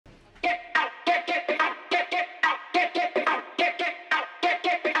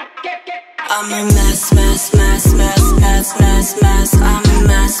I'm a mess, mess, mess, mess, mess, mess, mess. I'm a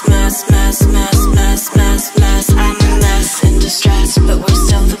mess, mess, mess, mess, mess, mess, mess. I'm a mess in distress, but we're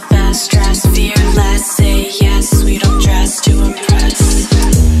still the best. Stress, fearless, say yes. We don't dress to impress.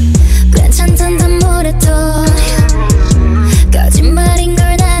 괜찮단다 뭐래도 거짓말인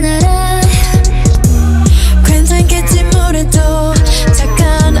걸 난 알아. 괜찮겠지 뭐래도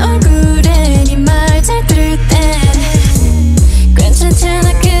착한 얼굴에 네 말 잘 들을 땐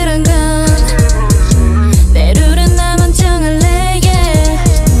괜찮잖아 그런 건. 내 룰은 나만 정할래 yeah.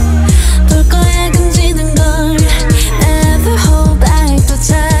 볼 거야 금지는 걸 Never hold back 또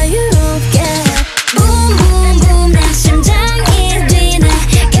자유롭게. Boom boom boom 내 심장이 뛰네.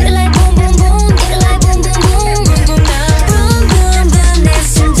 Get it like boom boom boom. Get it like boom boom boom. boom Boom boom boom 내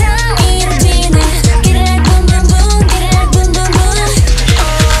심장이 뛰네. Get it like boom boom boom. Get it like boom boom boom.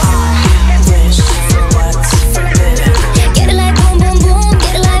 Wish for what's forbidden. Get it like boom boom boom.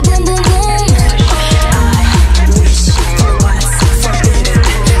 Get it like boom boom boom. I wish for what's forbidden.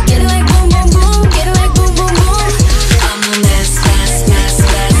 Get it like boom boom boom. Get it like boom boom boom. I'm a mess, mess, mess,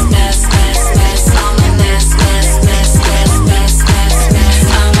 mess, mess, mess, mess. I'm a mess, mess, mess, mess, mess, mess, mess.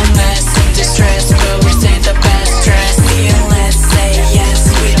 I'm a mess in distress, but we say the best dress. Fearless, say yes.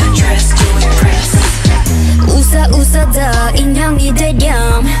 We don't dress to impress. 웃어 더 인형이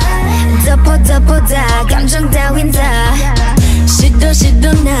되렴. 덮어 다 감정 따윈 다.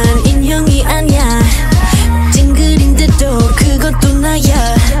 시도 난 인형이 아니야. 찡그린데도 그것도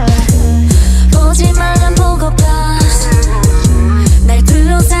나야.